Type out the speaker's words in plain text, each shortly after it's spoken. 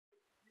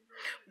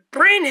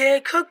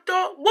Brainhead cooked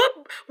all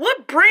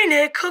what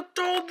brainhead cooked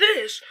all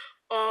this?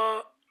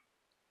 I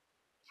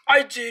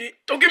did it.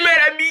 Don't get mad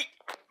at me.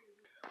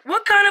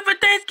 What kind of a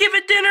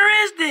Thanksgiving dinner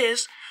is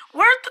this?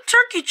 Where's the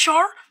turkey,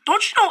 Char?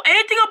 Don't you know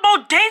anything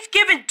about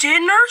Thanksgiving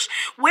dinners?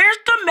 Where's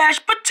the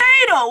mashed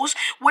potatoes?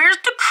 Where's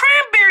the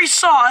cranberry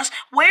sauce?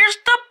 Where's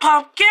the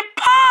pumpkin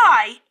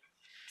pie?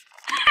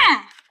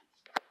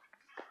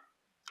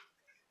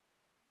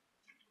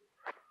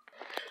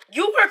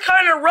 You were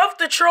kind of rough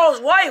to Charles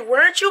White,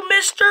 weren't you,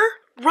 mister?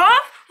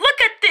 Rough?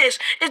 Look at this.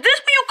 Is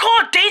this what you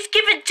call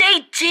Thanksgiving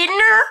Day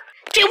dinner?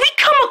 Did we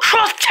come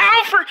across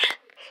town for...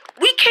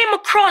 We came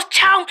across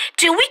town.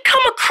 Did we come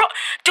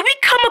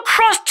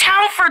across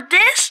town for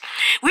this?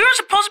 We were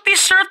supposed to be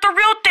served the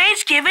real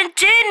Thanksgiving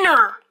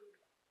dinner.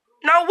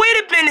 Now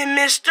wait a minute,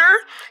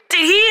 mister.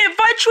 Did he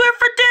invite you in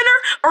for dinner,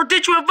 or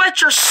did you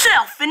invite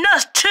yourself and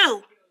us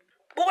too?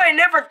 Boy, I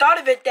never thought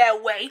of it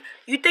that way.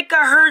 You think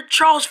I hurt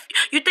Charles'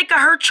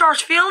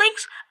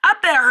 feelings? I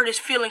bet I hurt his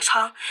feelings,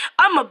 huh?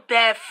 I'm a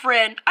bad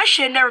friend. I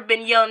should have never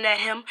been yelling at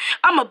him.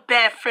 I'm a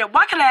bad friend.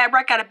 Why can't I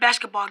wreck out a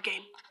basketball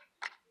game?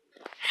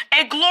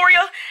 Hey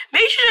Gloria,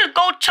 make sure to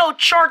go tell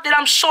Chart that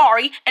I'm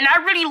sorry, and I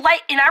really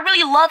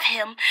love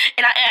him,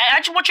 and I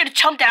just want you to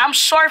tell him that I'm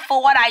sorry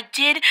for what I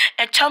did,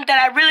 and tell him that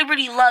I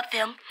really love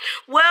him.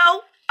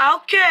 Well,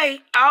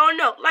 okay, I don't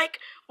know. Like,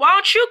 why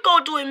don't you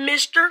go do it,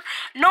 mister?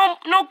 No,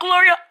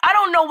 Gloria, I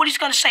don't know what he's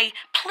gonna say.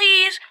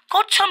 Please,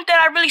 go tell him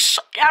that I'm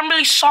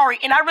really sorry,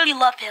 and I really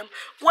love him.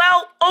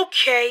 Well,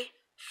 okay.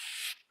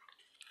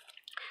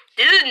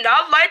 This is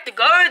not like the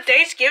good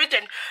Thanksgiving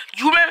dinner.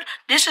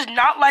 This is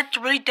not like the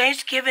really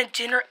Thanksgiving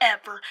dinner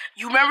ever.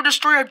 You remember the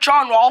story of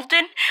John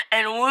Walton?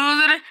 And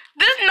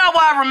this is not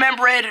what I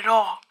remember it at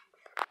all.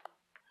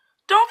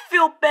 Don't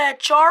feel bad,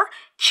 Char.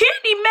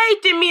 Candy May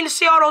didn't mean to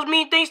say all those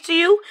mean things to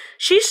you.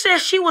 She said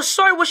she was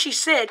sorry what she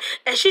said,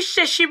 and she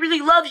said she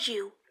really loves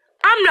you.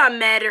 I'm not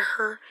mad at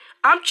her.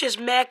 I'm just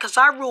mad because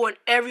I ruined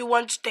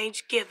everyone's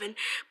Thanksgiving.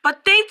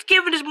 But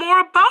Thanksgiving is more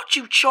about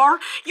you,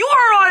 Char. You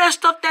heard all that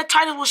stuff that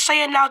Titus was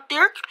saying out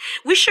there.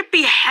 We should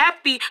be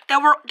happy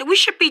we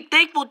should be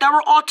thankful that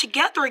we're all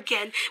together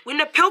again. When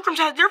the Pilgrims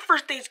had their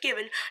first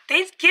Thanksgiving,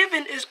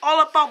 Thanksgiving is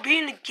all about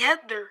being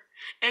together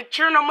and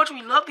caring how much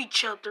we love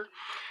each other.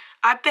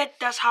 I bet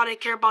that's how they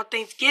care about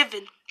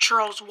Thanksgiving,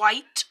 Charles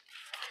White.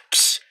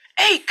 Psst.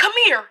 Hey, come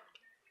here.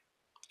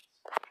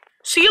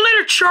 See you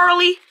later,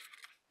 Charlie.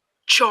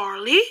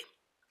 Charlie?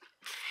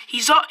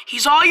 He's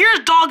all yours,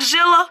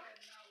 Dogzilla.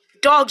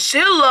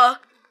 Dogzilla?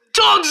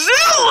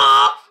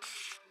 Dogzilla?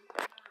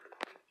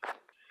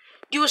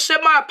 You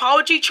accept my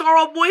apology,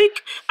 Charles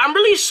Boyk? I'm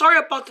really sorry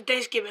about the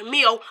Thanksgiving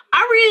meal.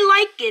 I really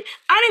like it.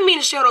 I didn't mean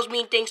to say all those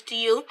mean things to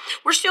you.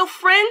 We're still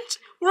friends.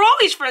 We're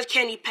always friends,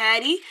 Candy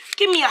Patty.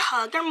 Give me a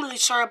hug. I'm really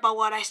sorry about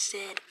what I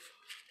said.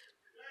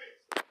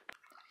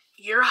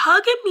 You're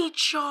hugging me,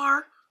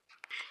 Char.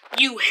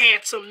 You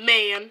handsome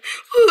man.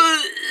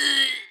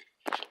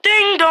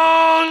 Ding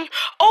dong!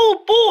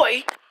 Oh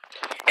boy!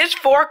 It's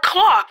 4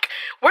 o'clock.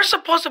 We're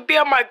supposed to be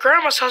at my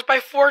grandma's house by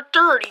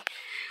 4:30.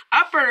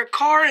 I better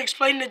call her and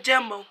explain the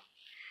demo.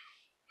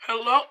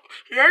 Hello?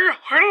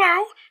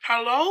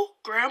 Hello,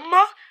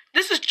 Grandma?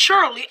 This is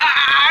Charlie.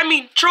 I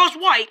mean, Charles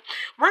White.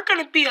 We're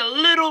gonna be a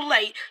little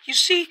late. You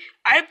see,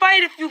 I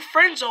invited a few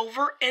friends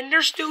over, and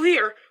they're still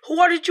here. Who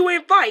all did you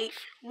invite?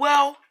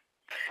 Well,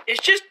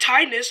 it's just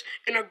Titus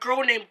and a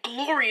girl named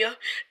Gloria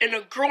and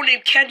a girl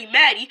named Candy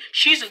Maddie.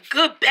 She's a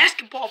good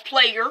basketball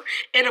player.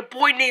 And a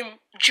boy named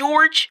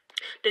George.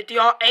 Did they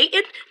all ate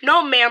it?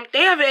 No, ma'am,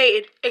 they haven't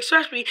ate it.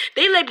 Especially,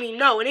 they let me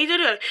know, and they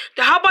did it.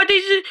 How about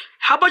you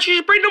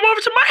just bring them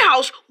over to my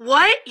house?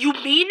 What? You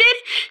mean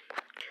it?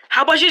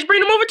 How about you just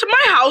bring them over to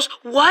my house?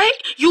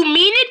 What? You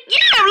mean it?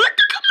 Yeah, let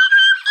them come over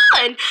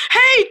and have fun.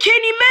 Hey,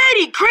 Candy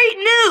Maddie, great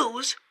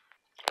news.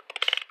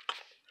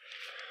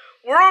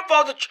 We're all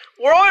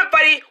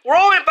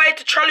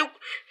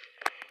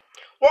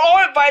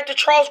invited to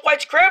Charles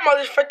White's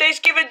grandmother's for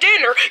Thanksgiving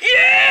dinner. Yay!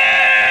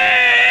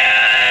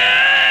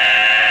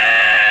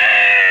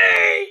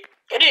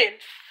 Get in.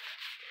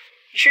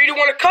 You sure you don't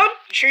want to come?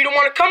 You sure you don't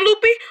want to come,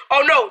 Loopy?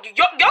 Oh no,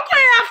 y'all go ahead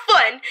and have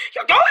fun.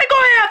 Y'all go ahead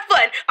and have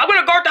fun. I'm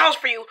gonna guard the house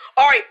for you.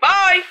 All right,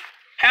 bye.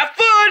 Have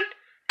fun.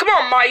 Come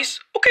on,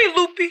 mice. Okay,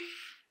 Loopy.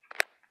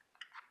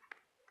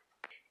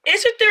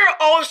 Isn't there an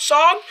old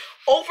song?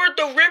 Over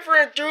the river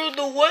and through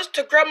the woods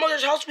to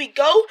grandmother's house we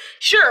go?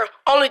 Sure,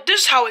 only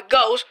this is how it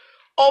goes.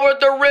 Over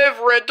the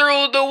river and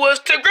through the woods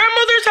to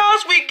grandmother's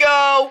house we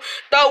go.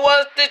 The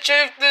woods, the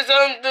chief, the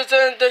sun, the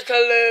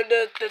land,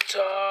 the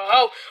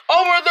toe.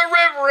 Over the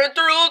river and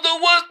through the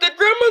woods to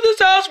grandmother's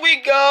house we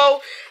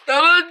go.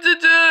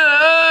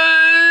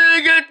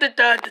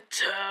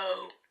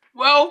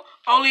 Well,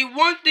 only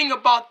one thing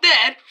about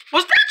that.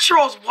 Was that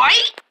Charles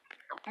White?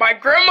 My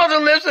grandmother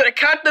lives in a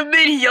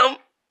condominium.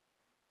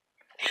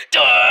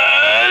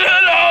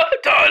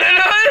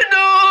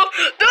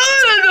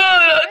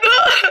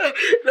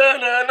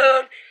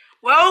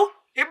 Well,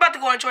 you're about to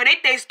go enjoy their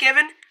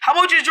Thanksgiving. How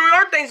about you enjoy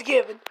our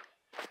Thanksgiving?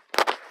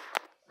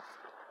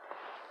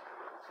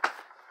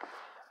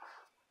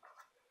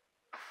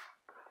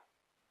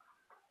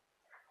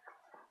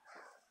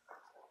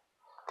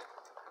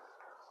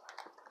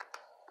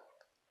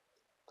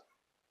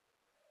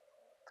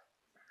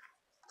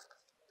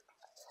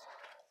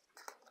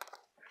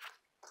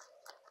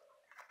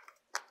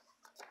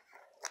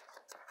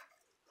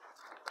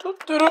 Put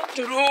the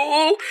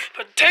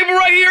table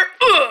right here.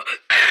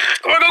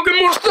 Gonna go get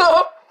more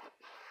stuff.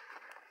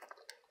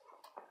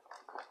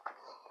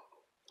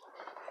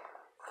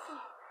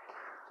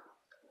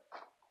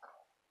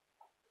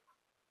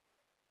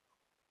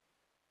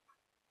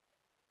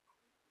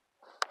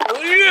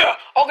 Yeah.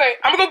 Okay,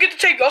 I'm gonna go get the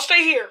tape. Y'all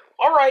stay here.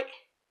 All right.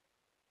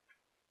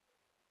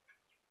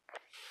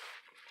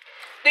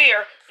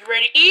 There. You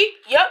ready to eat?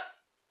 Yep.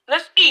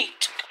 Let's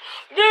eat.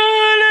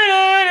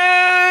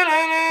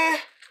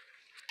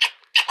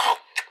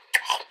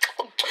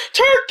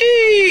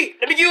 Turkey!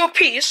 Let me give you a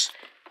piece.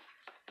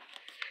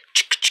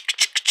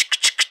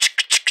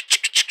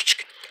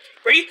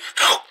 Ready?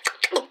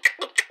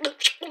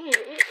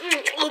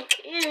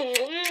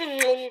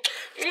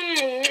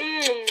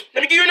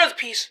 Let me give you another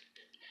piece.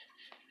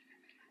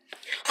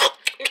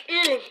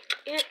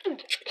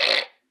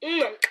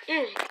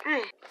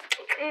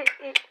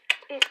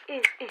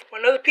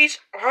 Another piece.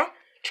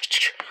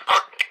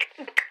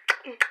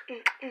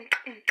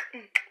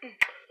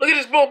 Look at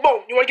this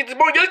bone. You want to get this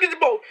bone? Let's get this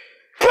bone.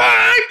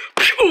 Bang!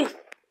 Pew!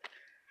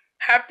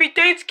 Happy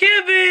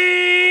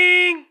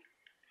Thanksgiving!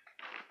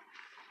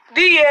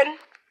 The end.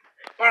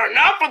 But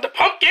now for the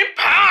pumpkin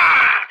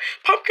pie.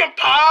 Pumpkin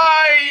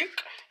pie.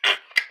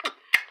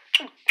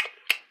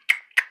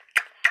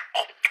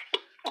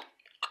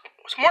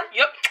 Some more?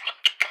 Yep.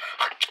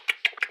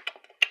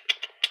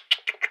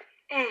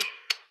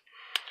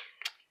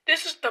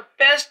 This is the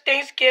best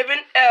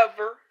Thanksgiving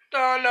ever.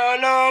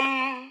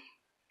 Dun-dun-dum.